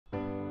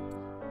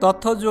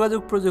তথ্য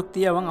যোগাযোগ প্রযুক্তি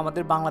এবং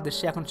আমাদের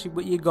বাংলাদেশে এখন শিখব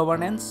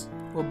ই-গভর্নেন্স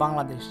ও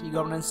বাংলাদেশ।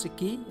 ই-গভর্নেন্সটা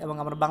কী এবং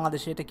আমরা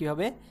বাংলাদেশে এটা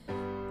কীভাবে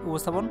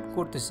উপস্থাপন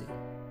করতেছি।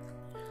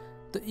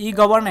 তো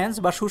ই-গভর্নেন্স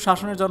বা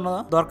সুশাসনের জন্য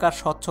দরকার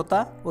স্বচ্ছতা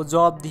ও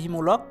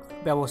জবাবদিহিমূলক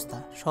ব্যবস্থা।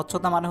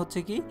 স্বচ্ছতা মানে হচ্ছে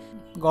কি,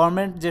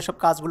 গভর্নমেন্ট যেসব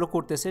কাজগুলো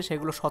করতেছে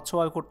সেগুলো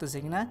স্বচ্ছভাবে করতেছে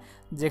কিনা,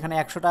 যেখানে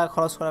 100 টাকা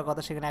খরচ করার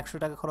কথা সেখানে 100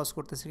 টাকা খরচ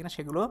করতেছে কিনা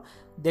সেগুলো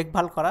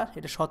দেখভাল করা,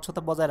 এটা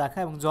স্বচ্ছতা বজায় রাখা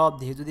এবং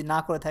জবাবদিহি, যদি না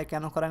করে থাকে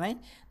কেন করে নাই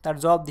তার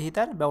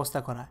জবাবদিহিতার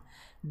ব্যবস্থা করা।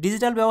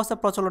 ডিজিটাল ব্যবস্থা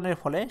প্রচলনের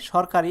ফলে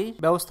সরকারি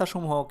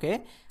ব্যবস্থাসমূহকে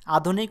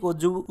আধুনিক ও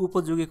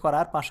উপযোগী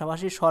করার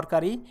পাশাপাশি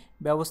সরকারি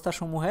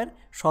ব্যবস্থাসমূহের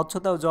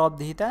স্বচ্ছতা ও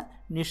জবাবদিহিতা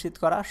নিশ্চিত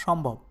করা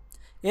সম্ভব।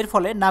 এর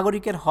ফলে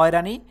নাগরিকের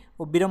হয়রানি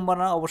ও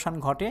বিড়ম্বনার অবসান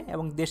ঘটে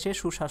এবং দেশে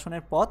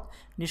সুশাসনের পথ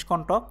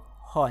নিষ্কণ্টক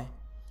হয়।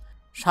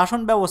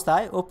 শাসন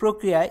ব্যবস্থায় ও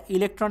প্রক্রিয়ায়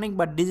ইলেকট্রনিক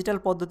বা ডিজিটাল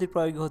পদ্ধতির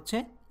প্রয়োগ হচ্ছে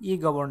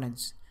ই-গভর্নেন্স।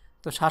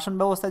 তো শাসন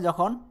ব্যবস্থায়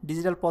যখন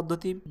ডিজিটাল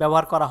পদ্ধতি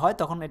ব্যবহার করা হয়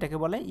তখন এটাকে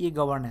বলে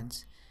ই-গভর্নেন্স।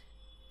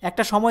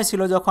 একটা সময়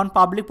ছিল যখন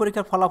পাবলিক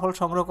পরীক্ষার ফলাফল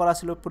সংগ্রহ করা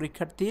ছিল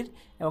পরীক্ষার্থীর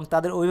এবং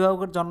তাদের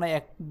অভিভাবকের জন্য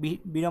এক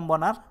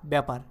বিড়ম্বনার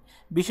ব্যাপার।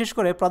 বিশেষ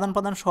করে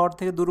প্রধান শহর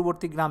থেকে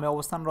দূরবর্তী গ্রামে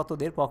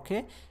অবস্থানরতদের পক্ষে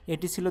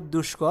এটি ছিল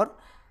দুষ্কর।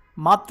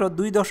 মাত্র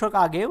 2 দশক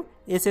আগেও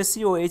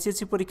এসএসসি ও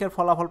এইচএসসি পরীক্ষার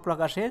ফলাফল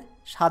প্রকাশের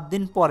 7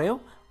 দিন পরেও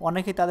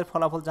অনেকেই তাদের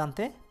ফলাফল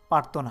জানতে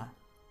পারত না।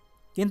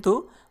 কিন্তু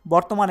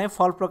বর্তমানে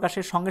ফল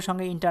প্রকাশের সঙ্গে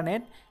সঙ্গে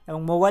ইন্টারনেট এবং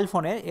মোবাইল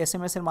ফোনের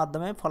SMS-এর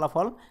মাধ্যমে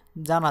ফলাফল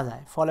জানা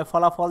যায়। ফলে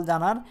ফলাফল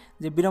জানার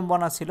যে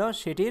বিড়ম্বনা ছিল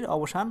সেটির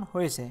অবসান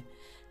হয়েছে।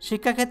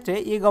 শিক্ষাক্ষেত্রে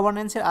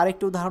ই-গভর্নেন্সের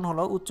আরেকটি উদাহরণ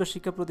হলো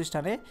উচ্চশিক্ষা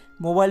প্রতিষ্ঠানে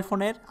মোবাইল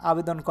ফোনের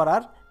আবেদন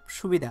করার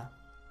সুবিধা।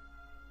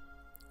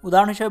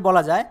 উদাহরণ হিসেবে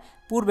বলা যায়,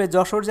 পূর্বে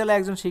যশোর জেলায়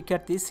একজন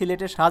শিক্ষার্থী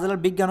সিলেটের শাহজালাল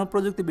বিজ্ঞান ও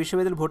প্রযুক্তি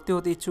বিশ্ববিদ্যালয়ে ভর্তি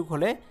হতে ইচ্ছুক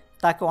হলে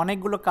তাকে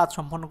অনেকগুলো কাজ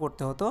সম্পন্ন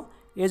করতে হতো।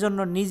 এজন্য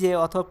নিজে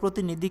অথবা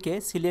প্রতিনিধিকে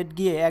সিলেট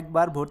গিয়ে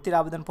একবার ভর্তির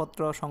আবেদনপত্র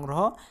সংগ্রহ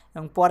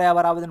এবং পরে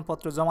আবার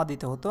আবেদনপত্র জমা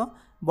দিতে হতো।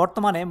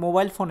 বর্তমানে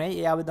মোবাইল ফোনে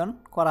এই আবেদন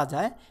করা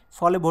যায়।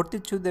 ফলে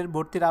ভর্তিচ্ছুদের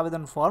ভর্তির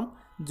আবেদন ফর্ম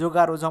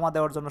জোগাড় ও জমা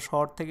দেওয়ার জন্য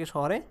শহর থেকে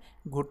শহরে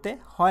ঘুরতে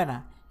হয় না।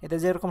 এতে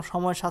যেরকম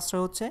সময়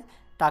সাশ্রয় হচ্ছে,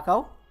 টাকাও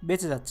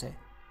বেঁচে যাচ্ছে।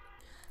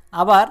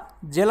 আবার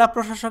জেলা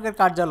প্রশাসকের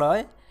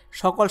কার্যালয়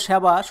সকল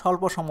সেবা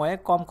স্বল্প সময়ে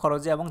কম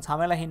খরচে এবং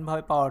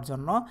ঝামেলাহীনভাবে পাওয়ার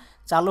জন্য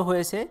চালু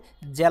হয়েছে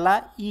জেলা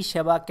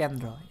ই-সেবা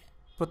কেন্দ্র।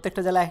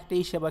 প্রত্যেকটা জেলায় একটা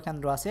ই-সেবা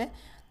কেন্দ্র আছে,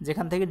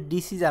 যেখান থেকে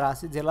ডিসি যারা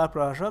আছে জেলা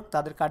প্রশাসক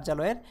তাদের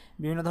কার্যালয়ের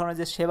বিভিন্ন ধরনের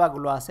যে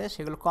সেবাগুলো আছে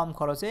সেগুলো কম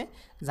খরচে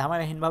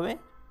ঝামেলাহীনভাবে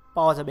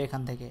পাওয়া যাবে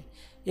এখান থেকে।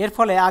 এর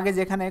ফলে আগে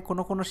যেখানে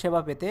কোনো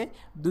সেবা পেতে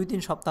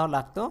 2-3 সপ্তাহ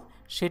লাগতো,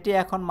 সেটি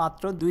এখন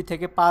মাত্র 2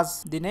 থেকে 5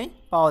 দিনেই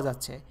পাওয়া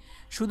যাচ্ছে।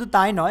 শুধু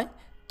তাই নয়,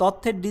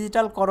 তথ্যের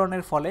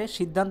ডিজিটালকরণের ফলে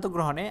সিদ্ধান্ত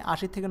গ্রহণে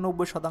 80 থেকে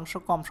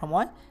 90% কম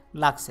সময়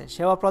লাগছে।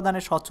 সেবা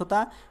প্রদানের স্বচ্ছতা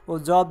ও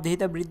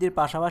জবাবদিহিতা বৃদ্ধির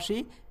পাশাপাশি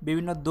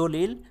বিভিন্ন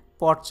দলিল,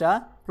 পর্চা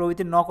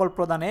প্রভৃতির নকল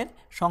প্রদানের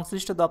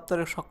সংশ্লিষ্ট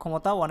দপ্তরের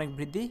সক্ষমতাও অনেক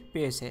বৃদ্ধি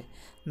পেয়েছে।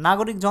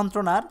 নাগরিক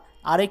যন্ত্রণার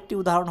আরেকটি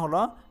উদাহরণ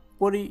হলো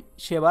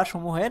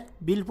পরিষেবাসমূহের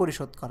বিল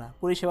পরিশোধ করা।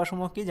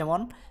 পরিষেবাসমূহ কি, যেমন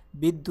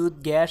বিদ্যুৎ,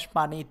 গ্যাস,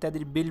 পানি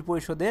ইত্যাদির বিল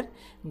পরিশোধের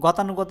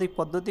গতানুগতিক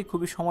পদ্ধতি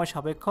খুবই সময়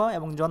সাপেক্ষ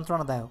এবং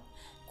যন্ত্রণাদায়ক।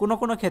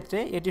 কোনো ক্ষেত্রে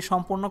এটি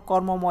সম্পূর্ণ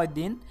কর্মময়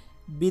দিন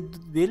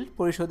বিদ্যুৎ বিল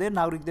পরিশোধে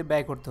নাগরিকদের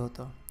ব্যয় করতে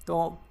হতো। তো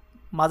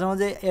মাঝে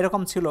মাঝে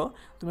এরকম ছিল,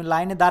 তুমি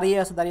লাইনে দাঁড়িয়ে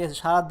আছে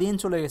সারা দিন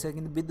চলে গেছে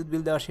কিন্তু বিদ্যুৎ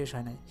বিল দেওয়া শেষ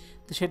হয় নাই।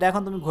 তো সেটা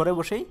এখন তুমি ঘরে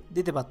বসেই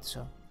দিতে পারছ।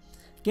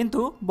 কিন্তু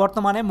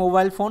বর্তমানে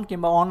মোবাইল ফোন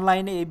কিংবা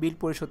অনলাইনে এই বিল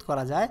পরিশোধ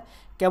করা যায়।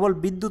 কেবল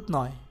বিদ্যুৎ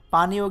নয়,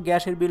 পানি ও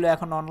গ্যাসের বিলও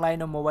এখন অনলাইন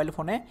ও মোবাইল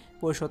ফোনে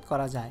পরিশোধ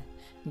করা যায়।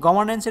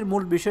 গভর্নেন্সের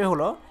মূল বিষয়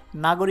হলো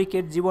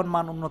নাগরিকের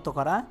জীবনমান উন্নত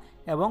করা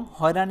এবং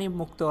হয়রানি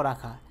মুক্ত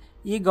রাখা।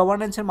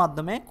 ই-গভর্নেন্সের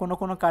মাধ্যমে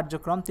কোনো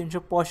কার্যক্রম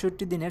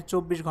 365 দিনের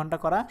 24 ঘন্টা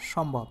করা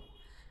সম্ভব,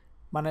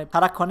 মানে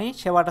সারাক্ষণই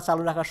সেবাটা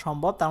চালু রাখা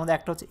সম্ভব। তার মধ্যে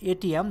একটা হচ্ছে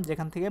এটিএম,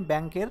 যেখান থেকে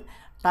ব্যাংকের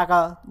টাকা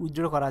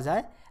উইথড্র করা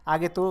যায়।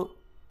 আগে তো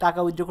টাকা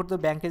উইথড্র করতে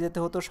ব্যাংকে যেতে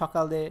হতো,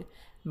 সকালে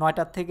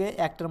 9টা থেকে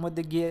 1টার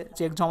মধ্যে গিয়ে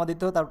চেক জমা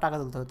দিতে হতো, তারপর টাকা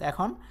তুলতে হতো।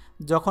 এখন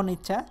যখন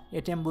ইচ্ছা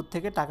এটিএম বুথ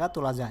থেকে টাকা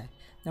তোলা যায়।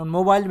 যেমন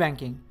মোবাইল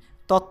ব্যাংকিং,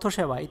 তথ্য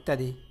সেবা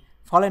ইত্যাদি।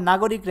 ফলে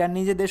নাগরিকরা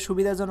নিজেদের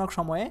সুবিধাজনক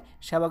সময়ে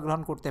সেবা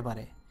গ্রহণ করতে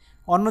পারে।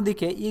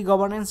 অন্যদিকে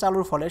ই-গভর্নেন্স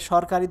চালুর ফলে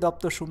সরকারি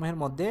দপ্তরসমূহের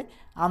মধ্যে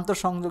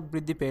আন্তঃসংযোগ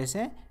বৃদ্ধি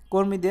পেয়েছে,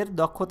 কর্মীদের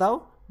দক্ষতাও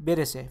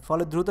বেড়েছে,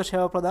 ফলে দ্রুত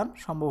সেবা প্রদান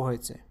সম্ভব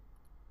হয়েছে।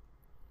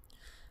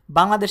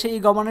 বাংলাদেশে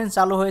ই-গভর্নেন্স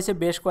চালু হয়েছে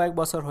বেশ কয়েক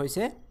বছর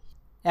হয়েছে।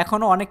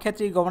 এখনও অনেক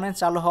ক্ষেত্রে ই-গভর্নেন্স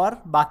চালু হওয়ার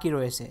বাকি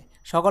রয়েছে।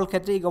 সকল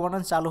ক্ষেত্রে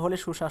ই-গভর্নেন্স চালু হলে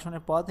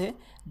সুশাসনের পথে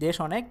দেশ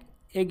অনেক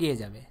এগিয়ে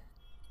যাবে।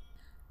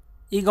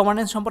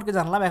 ই-গভর্নেন্স সম্পর্কে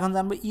জানলাম, এখন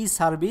জানবো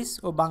ই-সার্ভিস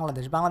ও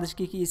বাংলাদেশ। বাংলাদেশ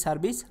কী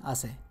ই-সার্ভিস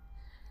আছে।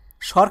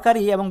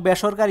 সরকারি এবং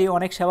বেসরকারি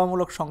অনেক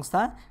সেবামূলক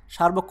সংস্থা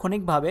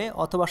সার্বক্ষণিকভাবে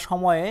অথবা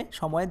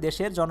সময়ে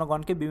দেশের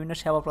জনগণকে বিভিন্ন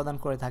সেবা প্রদান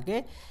করে থাকে।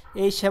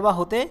 এই সেবা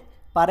হতে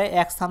পারে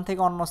এক স্থান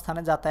থেকে অন্য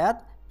স্থানে যাতায়াত,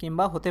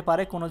 কিংবা হতে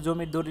পারে কোনো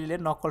জমির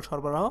দলিলের নকল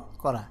সরবরাহ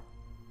করা।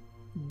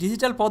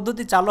 ডিজিটাল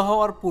পদ্ধতি চালু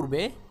হওয়ার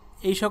পূর্বে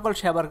এই সকল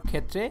সেবার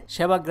ক্ষেত্রে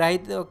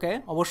সেবাগ্রাহীকে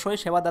অবশ্যই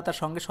সেবাদাতার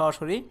সঙ্গে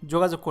সরাসরি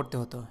যোগাযোগ করতে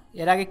হতো।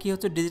 এর আগে কি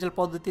হচ্ছে, ডিজিটাল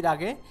পদ্ধতির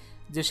আগে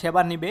যে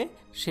সেবা নিবে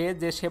সে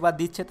যে সেবা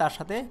দিচ্ছে তার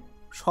সাথে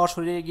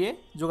সরাসরি গিয়ে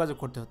যোগাযোগ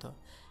করতে হতো।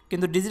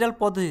 কিন্তু ডিজিটাল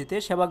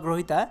পদ্ধতিতে সেবা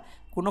গ্রহীতা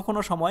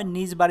কোনো সময়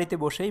নিজ বাড়িতে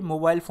বসেই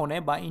মোবাইল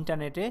ফোনে বা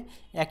ইন্টারনেটে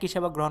একই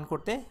সেবা গ্রহণ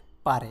করতে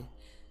পারে।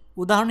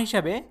 উদাহরণ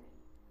হিসাবে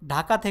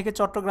ঢাকা থেকে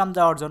চট্টগ্রাম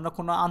যাওয়ার জন্য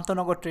কোনো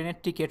আন্তনগর ট্রেনের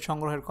টিকিট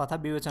সংগ্রহের কথা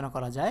বিবেচনা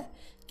করা যায়।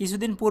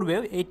 কিছুদিন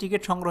পূর্বেও এই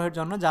টিকিট সংগ্রহের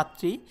জন্য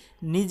যাত্রী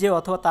নিজে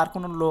অথবা তার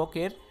কোনো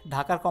লোকের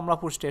ঢাকার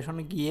কমলাপুর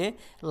স্টেশনে গিয়ে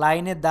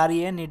লাইনে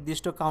দাঁড়িয়ে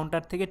নির্দিষ্ট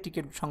কাউন্টার থেকে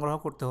টিকিট সংগ্রহ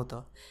করতে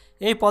হতো।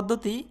 এই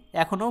পদ্ধতি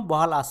এখনও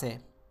বহাল আছে,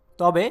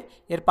 তবে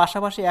এর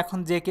পাশাপাশি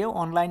এখন যে কেউ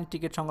অনলাইন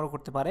টিকিট সংগ্রহ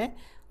করতে পারে।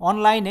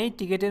 অনলাইনেই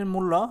টিকিটের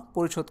মূল্য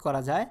পরিশোধ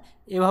করা যায়।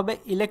 এভাবে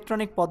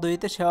ইলেকট্রনিক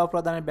পদ্ধতিতে সেবা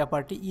প্রদানের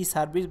ব্যাপারটি ই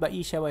সার্ভিস বা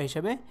ই সেবা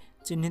হিসেবে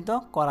চিহ্নিত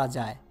করা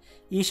যায়।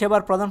 ই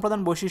সেবার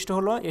প্রধান বৈশিষ্ট্য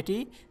হলো এটি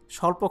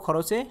স্বল্প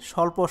খরচে,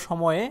 স্বল্প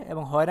সময়ে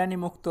এবং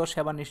হয়রানিমুক্ত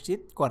সেবা নিশ্চিত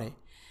করে।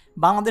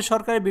 বাংলাদেশ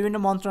সরকারের বিভিন্ন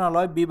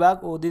মন্ত্রণালয়,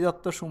 বিভাগ ও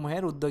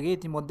অধিদপ্তরসমূহের উদ্যোগে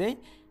ইতিমধ্যেই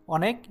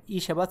অনেক ই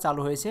সেবা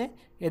চালু হয়েছে।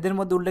 এদের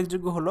মধ্যে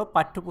উল্লেখযোগ্য হলো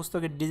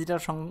পাঠ্যপুস্তকের ডিজিটাল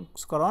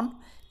সংস্করণ,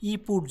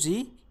 ই-পুরজি,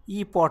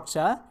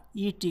 ই-পর্চা,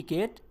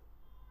 ই-টিকেট,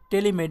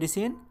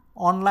 টেলিমেডিসিন,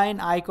 অনলাইন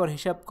আয়কর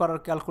হিসাব করার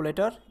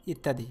ক্যালকুলেটর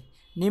ইত্যাদি।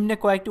 নিম্নে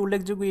কয়েকটি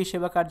উল্লেখযোগ্য ই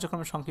সেবা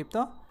কার্যক্রমের সংক্ষিপ্ত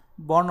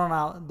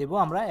বর্ণনা দেব,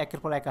 আমরা একের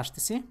পর এক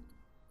আসতেছি।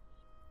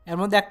 এর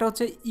মধ্যে একটা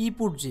হচ্ছে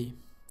ই-পুরজি।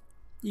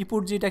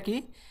 ই-পুরজিটা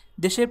কি?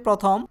 দেশের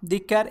প্রথম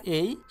দিককার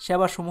এই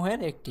সেবাসমূহের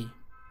একটি।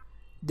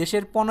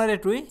 দেশের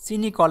 15টি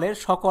চিনি কলের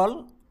সকল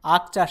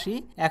আখ চাষি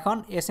এখন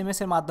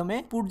SMS-এর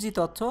মাধ্যমে পুরজি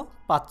তথ্য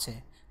পাচ্ছে।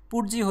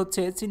 পুরজি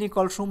হচ্ছে চিনি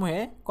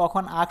কলসমূহে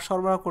কখন আখ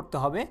সরবরাহ করতে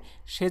হবে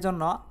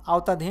সেজন্য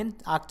আওতাধীন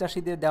আখ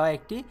চাষিদের দেওয়া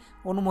একটি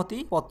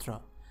অনুমতিপত্র।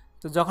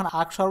 তো যখন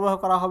আখ সরবরাহ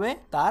করা হবে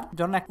তার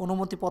জন্য এক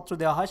অনুমতিপত্র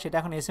দেওয়া হয়, সেটা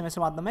এখন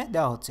SMS-এর মাধ্যমে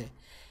দেওয়া হচ্ছে।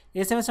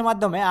 SMS-এর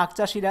মাধ্যমে আখ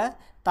চাষিরা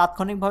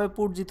তাৎক্ষণিকভাবে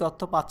পুরজি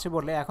তথ্য পাচ্ছে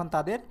বলে এখন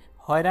তাদের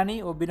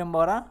হয়রানি ও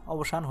বিড়ম্বনার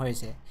অবসান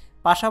হয়েছে।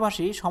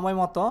 পাশাপাশি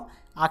সময়মতো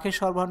আখের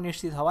সরবরাহ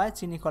নিশ্চিত হওয়ায়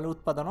চিনি কলের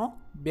উৎপাদনও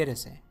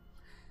বেড়েছে।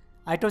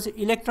 আরেকটা হচ্ছে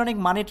electronic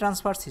money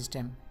transfer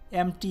system,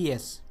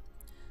 MTS।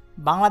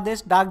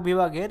 Bangladesh ডাক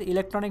বিভাগের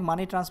ইলেকট্রনিক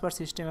মানি ট্রান্সফার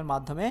সিস্টেমের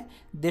মাধ্যমে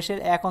দেশের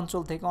এক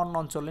অঞ্চল থেকে অন্য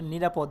অঞ্চলে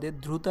নিরাপদে,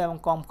 দ্রুত এবং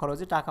কম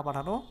খরচে টাকা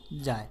পাঠানো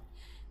যায়।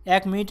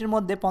 1 মিনিটের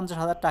মধ্যে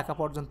 50,000 টাকা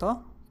পর্যন্ত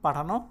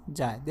পাঠানো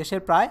যায়। দেশের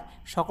প্রায়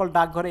সকল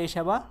ডাকঘরে এই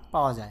সেবা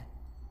পাওয়া যায়।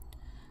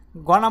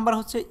 গ নাম্বার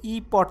হচ্ছে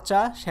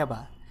ই-পর্চা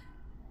সেবা।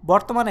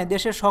 বর্তমানে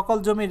দেশের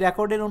সকল জমির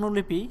রেকর্ডের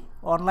অনুলিপি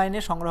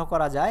অনলাইনে সংগ্রহ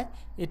করা যায়।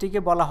 এটিকে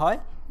বলা হয়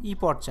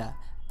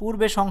ই-পর্চা।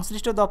 পূর্বে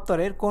সংশ্লিষ্ট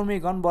দপ্তরের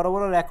কর্মীগণ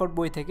বড় রেকর্ড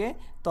বই থেকে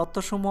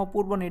তথ্যসমূহ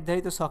পূর্ব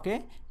নির্ধারিত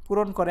ছকে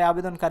পূরণ করে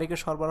আবেদনকারীকে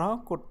সরবরাহ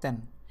করতেন।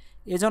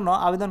 এজন্য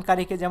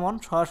আবেদনকারীকে যেমন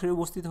সরাসরি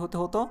উপস্থিত হতে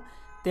হতো,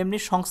 তেমনি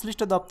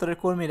সংশ্লিষ্ট দপ্তরের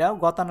কর্মীরাও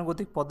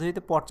গতানুগতিক পদ্ধতিতে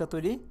পর্চা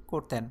তৈরি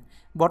করতেন।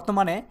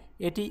 বর্তমানে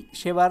এটি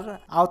সেবার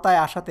আওতায়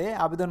আসাতে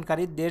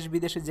আবেদনকারী দেশ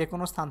বিদেশে যে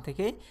কোনো স্থান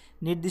থেকে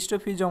নির্দিষ্ট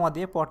ফি জমা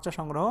দিয়ে পর্চা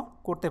সংগ্রহ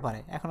করতে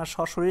পারে। এখন আর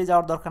সরাসরি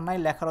যাওয়ার দরকার নাই,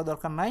 লেখারও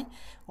দরকার নাই,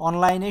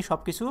 অনলাইনেই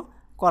সব কিছু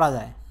করা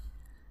যায়।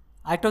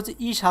 আরেকটা হচ্ছে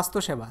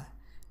ই-স্বাস্থ্য সেবা।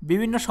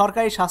 বিভিন্ন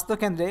সরকারি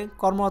স্বাস্থ্যকেন্দ্রে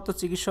কর্মরত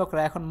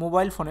চিকিৎসকরা এখন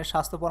মোবাইল ফোনে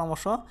স্বাস্থ্য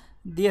পরামর্শ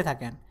দিয়ে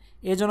থাকেন।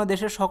 এজন্য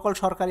দেশের সকল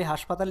সরকারি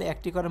হাসপাতালে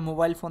একটি করে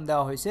মোবাইল ফোন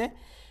দেওয়া হয়েছে।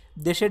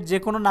 দেশের যে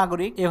কোনো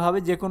নাগরিক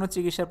এভাবে যে কোনো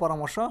চিকিৎসার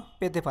পরামর্শ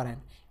পেতে পারেন।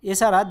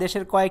 এছাড়া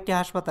দেশের কয়েকটি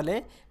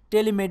হাসপাতালে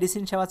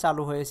টেলিমেডিসিন সেবা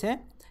চালু হয়েছে।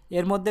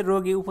 এর মধ্যে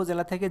রোগী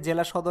উপজেলা থেকে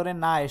জেলা সদরে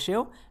না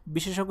এসেও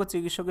বিশেষজ্ঞ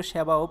চিকিৎসকের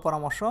সেবা ও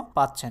পরামর্শ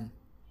পাচ্ছেন।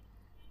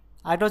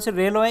 আরেকটা হচ্ছে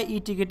রেলওয়ে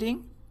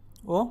ই-টিকিটিং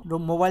ও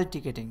মোবাইল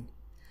টিকিটিং।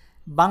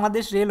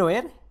 বাংলাদেশ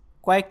রেলওয়ের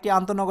কয়েকটি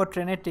আন্তনগর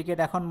ট্রেনের টিকিট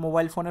এখন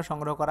মোবাইল ফোনে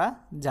সংগ্রহ করা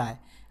যায়।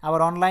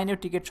 আবার অনলাইনেও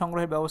টিকিট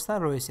সংগ্রহের ব্যবস্থা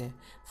রয়েছে।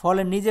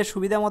 ফলে নিজের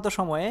সুবিধামতো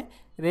সময়ে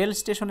রেল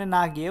স্টেশনে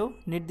না গিয়েও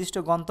নির্দিষ্ট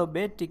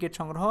গন্তব্যে টিকিট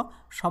সংগ্রহ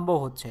সম্ভব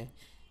হচ্ছে।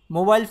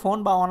 মোবাইল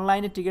ফোন বা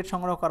অনলাইনে টিকিট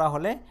সংগ্রহ করা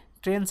হলে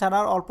ট্রেন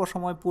ছাড়ার অল্প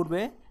সময়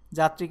পূর্বে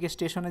যাত্রীকে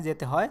স্টেশনে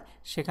যেতে হয়,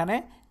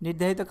 সেখানে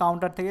নির্ধারিত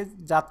কাউন্টার থেকে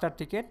যাত্রার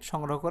টিকিট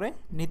সংগ্রহ করে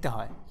নিতে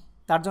হয়।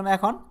 তার জন্য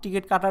এখন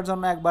টিকিট কাটার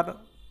জন্য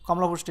একবার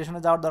কমলাপুর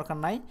স্টেশনে যাওয়ার দরকার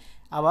নাই,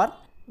 আবার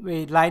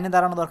এই লাইনে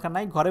দাঁড়ানো দরকার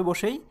নাই, ঘরে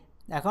বসেই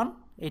এখন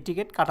এই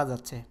টিকিট কাটা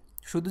যাচ্ছে।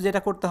 শুধু যেটা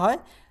করতে হয়,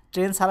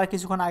 ট্রেন ছাড়ার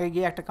কিছুক্ষণ আগে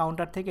গিয়ে একটা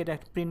কাউন্টার থেকে এটা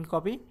একটা প্রিন্ট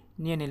কপি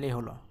নিয়ে নিলেই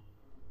হলো।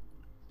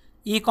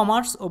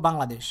 ই-কমার্স ও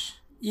বাংলাদেশ।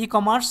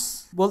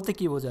 ই-কমার্স বলতে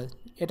কি বোঝায়?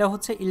 এটা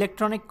হচ্ছে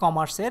ইলেকট্রনিক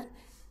কমার্সের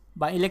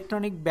বা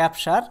ইলেকট্রনিক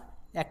ব্যবসার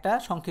একটা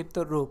সংক্ষিপ্ত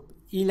রূপ।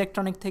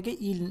 ইলেকট্রনিক থেকে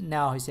ই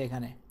নেওয়া হয়েছে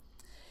এখানে।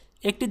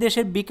 একটি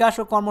দেশের বিকাশ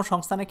ও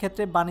কর্মসংস্থানের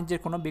ক্ষেত্রে বাণিজ্যের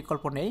কোনো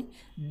বিকল্প নেই।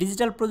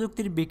 ডিজিটাল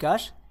প্রযুক্তির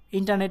বিকাশ,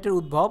 ইন্টারনেটের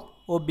উদ্ভব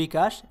ও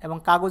বিকাশ এবং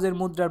কাগজের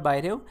মুদ্রার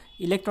বাইরেও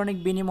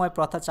ইলেকট্রনিক বিনিময়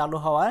প্রথা চালু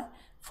হওয়ার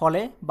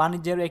ফলে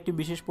বাণিজ্যেরও একটি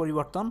বিশেষ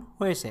পরিবর্তন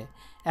হয়েছে।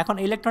 এখন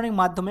ইলেকট্রনিক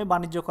মাধ্যমে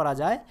বাণিজ্য করা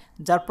যায়,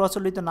 যার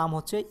প্রচলিত নাম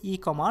হচ্ছে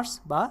ই-কমার্স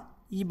বা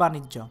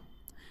ই-বাণিজ্য।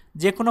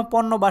 যে কোনো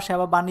পণ্য বা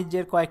সেবা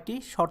বাণিজ্যের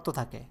কয়েকটি শর্ত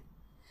থাকে।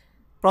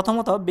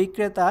 প্রথমত,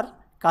 বিক্রেতার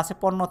কাছে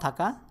পণ্য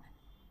থাকা।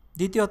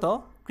 দ্বিতীয়ত,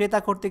 ক্রেতা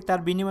কর্তৃক তার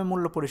বিনিময়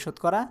মূল্য পরিশোধ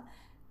করা।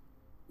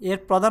 এর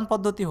প্রধান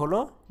পদ্ধতি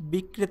হলো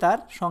বিক্রেতার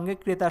সঙ্গে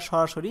ক্রেতার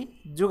সরাসরি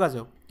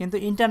যোগাযোগ। কিন্তু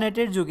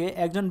ইন্টারনেটের যুগে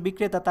একজন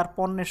বিক্রেতা তার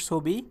পণ্যের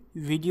ছবি,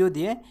 ভিডিও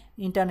দিয়ে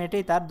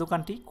ইন্টারনেটেই তার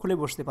দোকানটি খুলে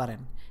বসতে পারেন।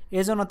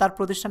 এজন্য তার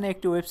প্রতিষ্ঠানে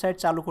একটি ওয়েবসাইট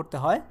চালু করতে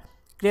হয়।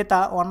 ক্রেতা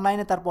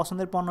অনলাইনে তার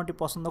পছন্দের পণ্যটি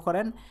পছন্দ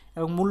করেন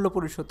এবং মূল্য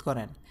পরিশোধ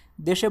করেন।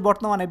 দেশে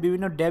বর্তমানে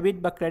বিভিন্ন ডেবিট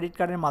বা ক্রেডিট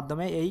কার্ডের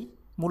মাধ্যমে এই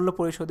মূল্য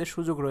পরিশোধের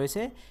সুযোগ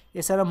রয়েছে।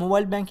 এছাড়া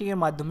মোবাইল ব্যাংকিংয়ের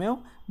মাধ্যমেও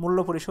মূল্য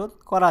পরিশোধ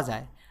করা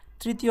যায়।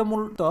 তৃতীয়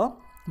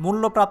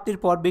মূল্য প্রাপ্তির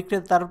পর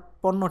বিক্রেতা তার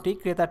পণ্যটি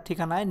ক্রেতার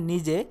ঠিকানায়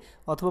নিজে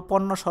অথবা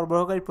পণ্য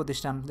সরবরাহকারী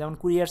প্রতিষ্ঠান যেমন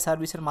কুরিয়ার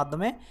সার্ভিসের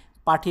মাধ্যমে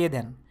পাঠিয়ে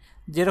দেন।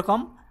 যেরকম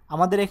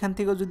আমাদের এখান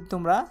থেকেও যদি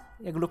তোমরা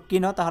এগুলো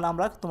কিনো তাহলে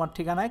আমরা তোমার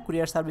ঠিকানায়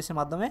কুরিয়ার সার্ভিসের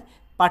মাধ্যমে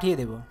পাঠিয়ে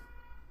দেব।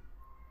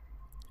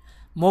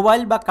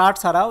 মোবাইল বা কার্ড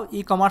ছাড়াও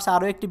ই-কমার্স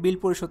আরও একটি বিল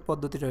পরিশোধ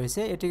পদ্ধতি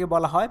রয়েছে। এটিকে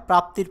বলা হয়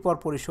প্রাপ্তির পর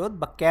পরিশোধ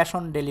বা ক্যাশ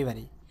অন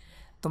ডেলিভারি।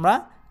 তোমরা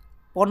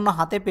পণ্য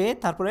হাতে পেয়ে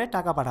তারপরে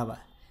টাকা পাঠাবা।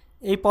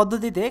 এই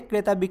পদ্ধতিতে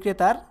ক্রেতা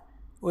বিক্রেতার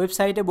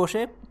ওয়েবসাইটে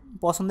বসে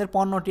পছন্দের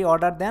পণ্যটি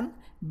অর্ডার দেন,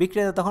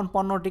 বিক্রেতা তখন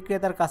পণ্যটি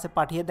ক্রেতার কাছে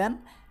পাঠিয়ে দেন,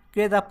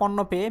 ক্রেতা পণ্য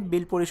পেয়ে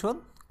বিল পরিশোধ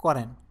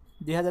করেন।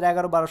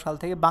 2011-12 সাল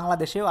থেকে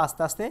বাংলাদেশেও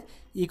আস্তে আস্তে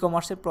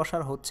ই-কমার্সের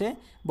প্রসার হচ্ছে।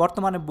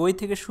 বর্তমানে বই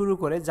থেকে শুরু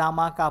করে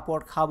জামা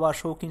কাপড় খাবার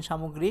শৌখিন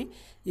সামগ্রী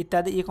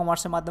ইত্যাদি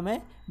ই-কমার্সের মাধ্যমে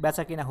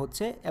বেচা কিনা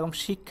হচ্ছে এবং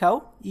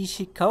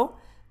শিক্ষাও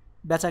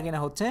বেচা কিনা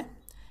হচ্ছে।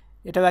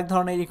 এটাও এক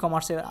ধরনের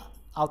ই-কমার্সের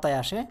আওতায়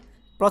আসে।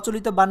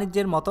 প্রচলিত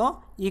বাণিজ্যের মতো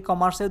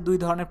ই-কমার্সের দুই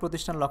ধরনের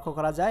প্রতিষ্ঠান লক্ষ্য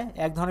করা যায়।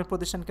 এক ধরনের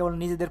প্রতিষ্ঠান কেবল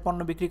নিজেদের পণ্য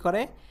বিক্রি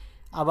করে,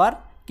 আবার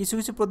কিছু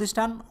কিছু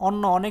প্রতিষ্ঠান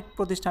অন্য অনেক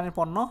প্রতিষ্ঠানের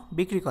পণ্য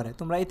বিক্রি করে।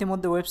 তোমরা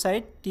ইতিমধ্যে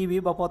ওয়েবসাইট, টিভি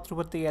বা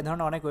পত্রপত্রিকা এ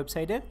ধরনের অনেক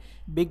ওয়েবসাইটের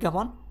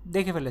বিজ্ঞাপন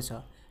দেখে ফেলেছ।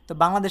 তো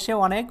বাংলাদেশেও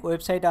অনেক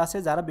ওয়েবসাইট আছে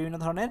যারা বিভিন্ন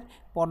ধরনের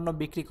পণ্য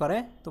বিক্রি করে।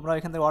 তোমরা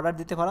এখান থেকে অর্ডার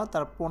দিতে পারো,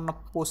 তার পণ্য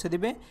পৌঁছে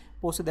দিবে,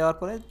 পৌঁছে দেওয়ার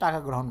পরে টাকা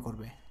গ্রহণ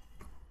করবে।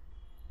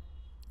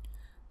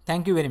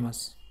 Thank you very much.